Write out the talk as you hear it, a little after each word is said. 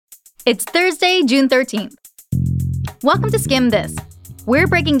It's Thursday, June 13th. Welcome to Skim This. We're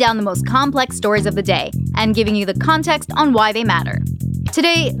breaking down the most complex stories of the day and giving you the context on why they matter.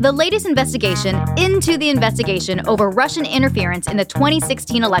 Today, the latest investigation into the investigation over Russian interference in the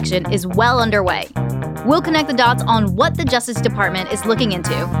 2016 election is well underway. We'll connect the dots on what the Justice Department is looking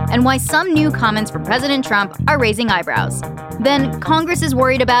into and why some new comments from President Trump are raising eyebrows. Then, Congress is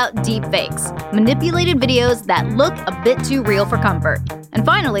worried about deep fakes, manipulated videos that look a bit too real for comfort. And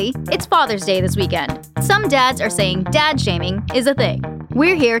finally, it's Father's Day this weekend. Some dads are saying dad shaming is a thing.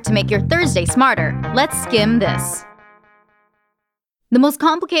 We're here to make your Thursday smarter. Let's skim this. The most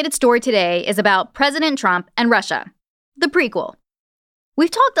complicated story today is about President Trump and Russia, the prequel.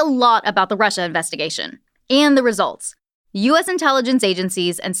 We've talked a lot about the Russia investigation and the results. U.S. intelligence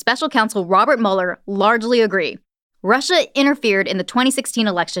agencies and special counsel Robert Mueller largely agree. Russia interfered in the 2016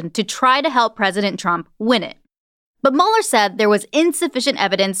 election to try to help President Trump win it. But Mueller said there was insufficient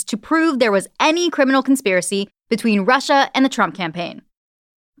evidence to prove there was any criminal conspiracy between Russia and the Trump campaign.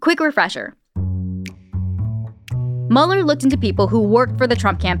 Quick refresher. Mueller looked into people who worked for the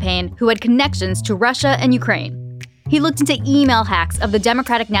Trump campaign who had connections to Russia and Ukraine. He looked into email hacks of the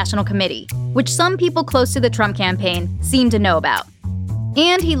Democratic National Committee, which some people close to the Trump campaign seemed to know about.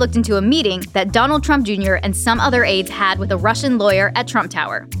 And he looked into a meeting that Donald Trump Jr. and some other aides had with a Russian lawyer at Trump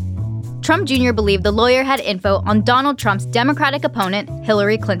Tower. Trump Jr. believed the lawyer had info on Donald Trump's Democratic opponent,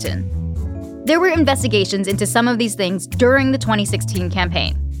 Hillary Clinton. There were investigations into some of these things during the 2016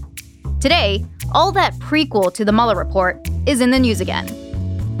 campaign. Today, all that prequel to the Mueller report is in the news again.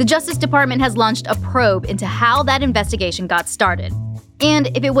 The Justice Department has launched a probe into how that investigation got started,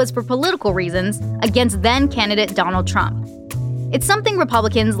 and if it was for political reasons against then-candidate Donald Trump. It's something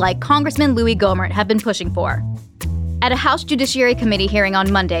Republicans like Congressman Louis Gohmert have been pushing for. At a House Judiciary Committee hearing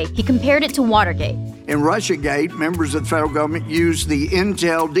on Monday, he compared it to Watergate. In Russiagate, members of the federal government used the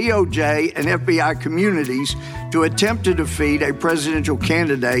Intel, DOJ, and FBI communities to attempt to defeat a presidential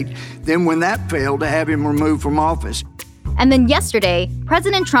candidate, then when that failed, to have him removed from office. And then yesterday,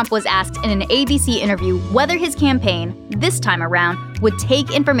 President Trump was asked in an ABC interview whether his campaign, this time around, would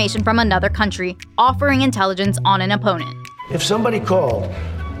take information from another country offering intelligence on an opponent. If somebody called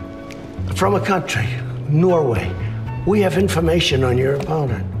from a country, Norway, we have information on your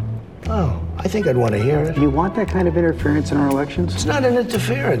opponent. Oh, I think I'd want to hear it. Do you want that kind of interference in our elections? It's not an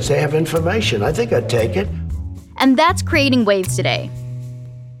interference. They have information. I think I'd take it. And that's creating waves today.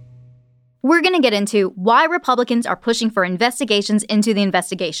 We're going to get into why Republicans are pushing for investigations into the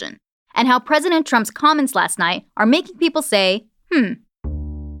investigation, and how President Trump's comments last night are making people say,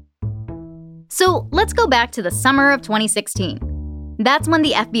 So let's go back to the summer of 2016. That's when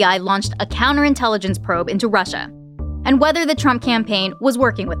the FBI launched a counterintelligence probe into Russia, and whether the Trump campaign was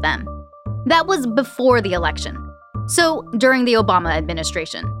working with them. That was before the election, so during the Obama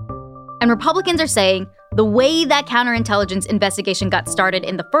administration. And Republicans are saying the way that counterintelligence investigation got started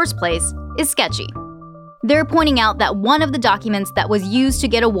in the first place is sketchy. They're pointing out that one of the documents that was used to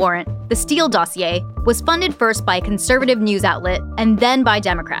get a warrant, the Steele dossier, was funded first by a conservative news outlet and then by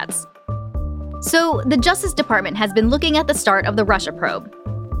Democrats. So the Justice Department has been looking at the start of the Russia probe.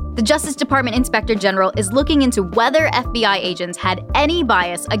 The Justice Department Inspector General is looking into whether FBI agents had any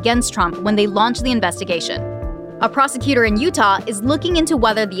bias against Trump when they launched the investigation. A prosecutor in Utah is looking into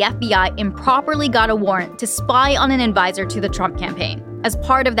whether the FBI improperly got a warrant to spy on an advisor to the Trump campaign as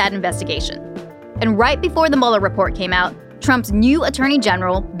part of that investigation. And right before the Mueller report came out, Trump's new Attorney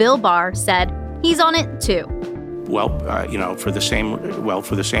General, Bill Barr, said he's on it too. For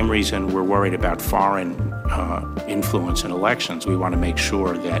the same reason we're worried about foreign influence in elections. We want to make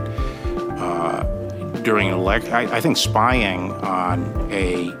sure that during an election, I think spying on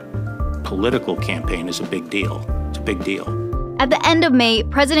a political campaign is a big deal. It's a big deal. At the end of May,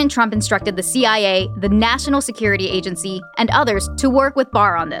 President Trump instructed the CIA, the National Security Agency, and others to work with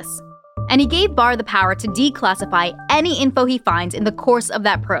Barr on this. And he gave Barr the power to declassify any info he finds in the course of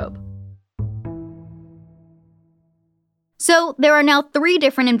that probe. So there are now 3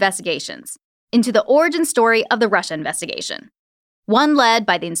 different investigations into the origin story of the Russia investigation. One led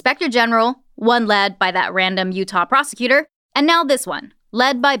by the Inspector General, one led by that random Utah prosecutor, and now this one,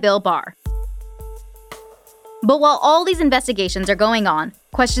 led by Bill Barr. But while all these investigations are going on,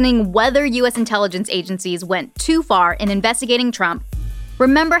 questioning whether U.S. intelligence agencies went too far in investigating Trump,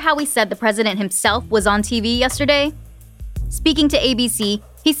 remember how we said the president himself was on TV yesterday? Speaking to ABC,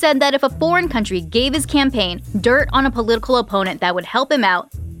 he said that if a foreign country gave his campaign dirt on a political opponent that would help him out,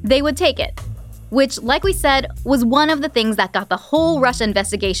 they would take it. Which, like we said, was one of the things that got the whole Russia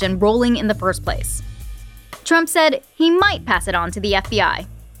investigation rolling in the first place. Trump said he might pass it on to the FBI.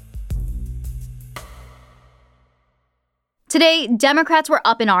 Today, Democrats were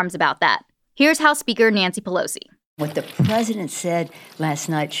up in arms about that. Here's House Speaker Nancy Pelosi. What the president said last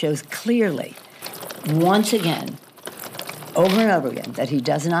night shows clearly, once again, over and over again, that he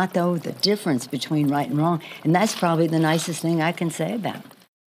does not know the difference between right and wrong. And that's probably the nicest thing I can say about him.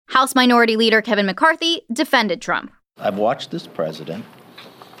 House Minority Leader Kevin McCarthy defended Trump. I've watched this president.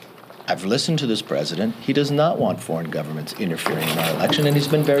 I've listened to this president. He does not want foreign governments interfering in our election, and he's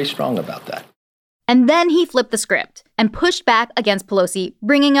been very strong about that. And then he flipped the script and pushed back against Pelosi,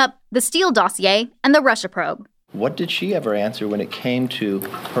 bringing up the Steele dossier and the Russia probe. What did she ever answer when it came to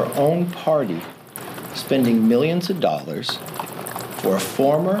her own party spending millions of dollars for a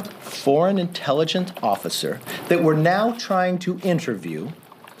former foreign intelligence officer that we're now trying to interview,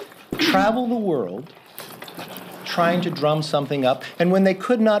 travel the world, trying to drum something up, and when they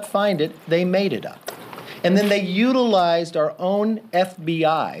could not find it, they made it up. And then they utilized our own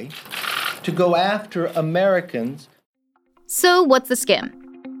FBI to go after Americans. So what's the skim?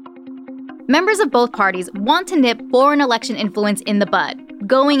 Members of both parties want to nip foreign election influence in the bud,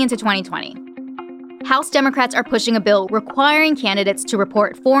 going into 2020. House Democrats are pushing a bill requiring candidates to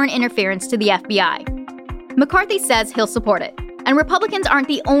report foreign interference to the FBI. McCarthy says he'll support it, and Republicans aren't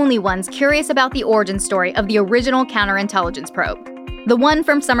the only ones curious about the origin story of the original counterintelligence probe, the one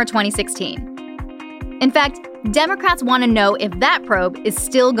from summer 2016. In fact, Democrats want to know if that probe is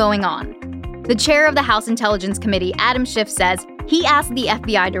still going on. The chair of the House Intelligence Committee, Adam Schiff, says he asked the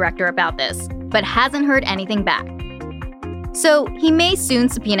FBI director about this, but hasn't heard anything back. So he may soon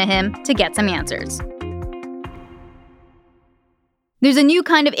subpoena him to get some answers. There's a new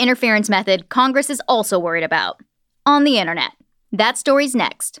kind of interference method Congress is also worried about. On the internet. That story's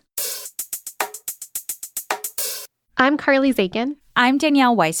next. I'm Carly Zakin. I'm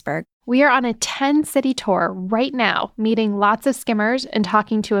Danielle Weisberg. We are on a 10-city tour right now, meeting lots of skimmers and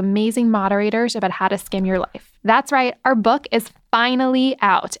talking to amazing moderators about how to skim your life. That's right, our book is finally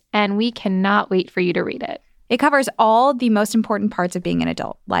out, and we cannot wait for you to read it. It covers all the most important parts of being an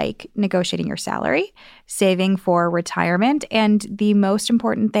adult, like negotiating your salary, saving for retirement, and the most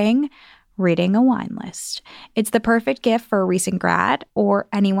important thing, reading a wine list. It's the perfect gift for a recent grad or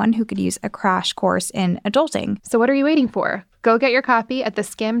anyone who could use a crash course in adulting. So what are you waiting for? Go get your copy at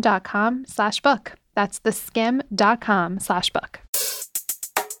theskim.com/book. That's theskim.com/book.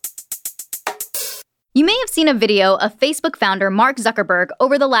 You may have seen a video of Facebook founder Mark Zuckerberg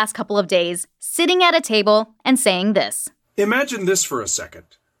over the last couple of days, sitting at a table and saying this. Imagine this for a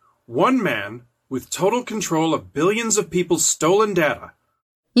second. One man with total control of billions of people's stolen data.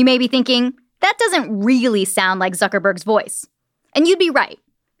 You may be thinking, that doesn't really sound like Zuckerberg's voice. And you'd be right.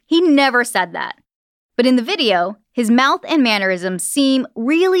 He never said that. But in the video, his mouth and mannerisms seem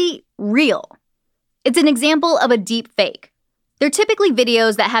really real. It's an example of a deep fake. They're typically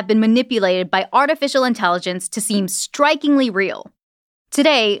videos that have been manipulated by artificial intelligence to seem strikingly real.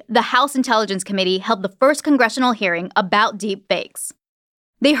 Today, the House Intelligence Committee held the first congressional hearing about deep fakes.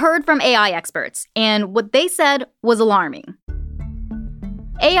 They heard from AI experts, and what they said was alarming.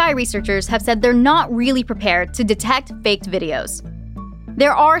 AI researchers have said they're not really prepared to detect faked videos.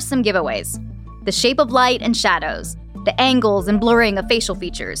 There are some giveaways. The shape of light and shadows, the angles and blurring of facial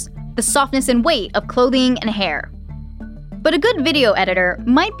features, the softness and weight of clothing and hair. But a good video editor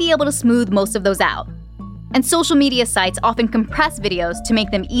might be able to smooth most of those out. And social media sites often compress videos to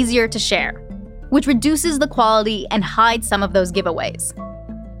make them easier to share, which reduces the quality and hides some of those giveaways.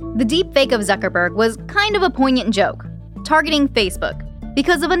 The deepfake of Zuckerberg was kind of a poignant joke, targeting Facebook,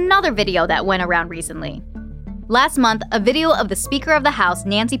 because of another video that went around recently. Last month, a video of the Speaker of the House,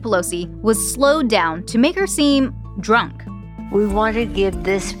 Nancy Pelosi, was slowed down to make her seem drunk. We want to give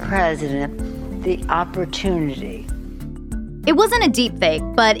this president the opportunity. It wasn't a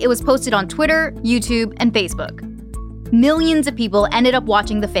deepfake, but it was posted on Twitter, YouTube, and Facebook. Millions of people ended up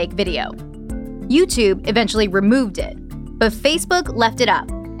watching the fake video. YouTube eventually removed it, but Facebook left it up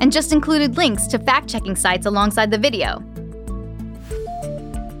and just included links to fact-checking sites alongside the video.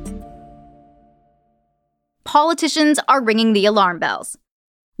 Politicians are ringing the alarm bells.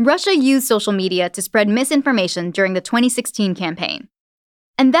 Russia used social media to spread misinformation during the 2016 campaign.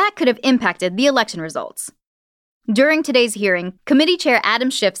 And that could have impacted the election results. During today's hearing, Committee Chair Adam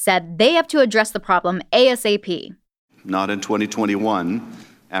Schiff said they have to address the problem ASAP. Not in 2021,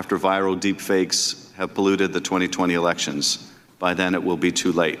 after viral deepfakes have polluted the 2020 elections. By then, it will be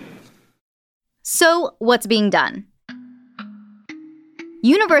too late. So, what's being done?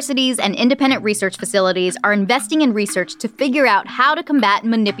 Universities and independent research facilities are investing in research to figure out how to combat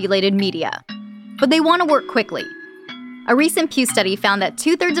manipulated media. But they want to work quickly. A recent Pew study found that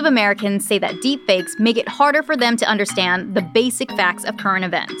 2/3 of Americans say that deepfakes make it harder for them to understand the basic facts of current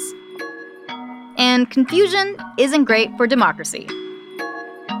events. And confusion isn't great for democracy.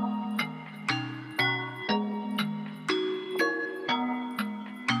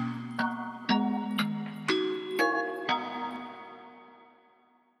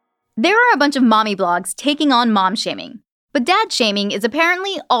 There are a bunch of mommy blogs taking on mom shaming, but dad shaming is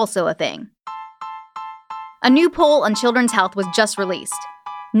apparently also a thing. A new poll on children's health was just released.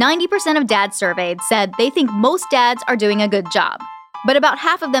 90% of dads surveyed said they think most dads are doing a good job, but about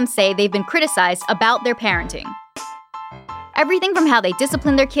half of them say they've been criticized about their parenting. Everything from how they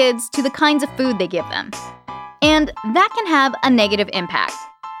discipline their kids to the kinds of food they give them. And that can have a negative impact.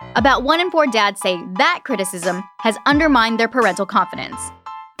 About 1 in 4 dads say that criticism has undermined their parental confidence.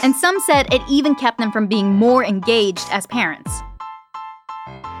 And some said it even kept them from being more engaged as parents.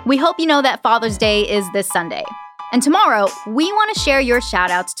 We hope you know that Father's Day is this Sunday. And tomorrow, we want to share your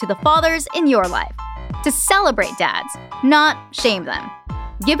shout-outs to the fathers in your life. To celebrate dads, not shame them.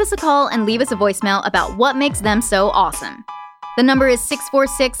 Give us a call and leave us a voicemail about what makes them so awesome. The number is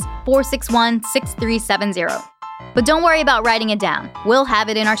 646-461-6370. But don't worry about writing it down. We'll have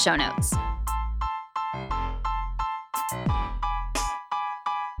it in our show notes.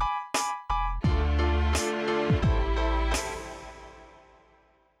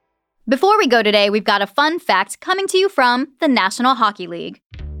 Before we go today, we've got a fun fact coming to you from the National Hockey League.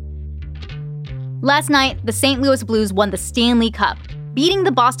 Last night, the St. Louis Blues won the Stanley Cup, beating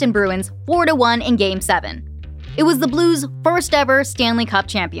the Boston Bruins 4-1 in Game 7. It was the Blues' first ever Stanley Cup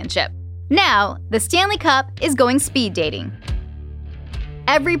championship. Now, the Stanley Cup is going speed dating.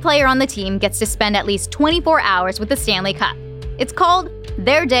 Every player on the team gets to spend at least 24 hours with the Stanley Cup. It's called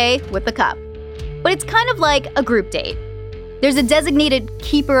Their Day with the Cup. But it's kind of like a group date. There's a designated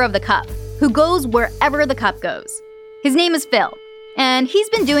keeper of the cup who goes wherever the cup goes. His name is Phil, and he's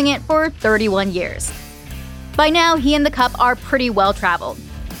been doing it for 31 years. By now, he and the cup are pretty well traveled.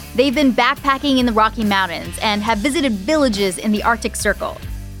 They've been backpacking in the Rocky Mountains and have visited villages in the Arctic Circle.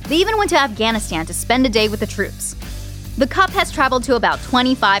 They even went to Afghanistan to spend a day with the troops. The cup has traveled to about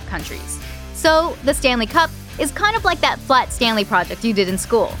 25 countries. So, the Stanley Cup is kind of like that flat Stanley project you did in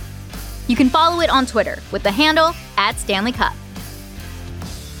school. You can follow it on Twitter with the handle @StanleyCup.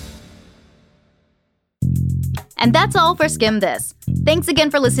 And that's all for Skim This. Thanks again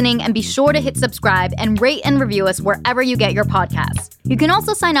for listening, and be sure to hit subscribe and rate and review us wherever you get your podcasts. You can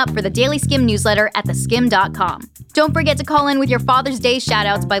also sign up for the Daily Skim newsletter at theskim.com. Don't forget to call in with your Father's Day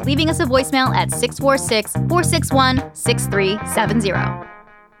shoutouts by leaving us a voicemail at 646-461-6370.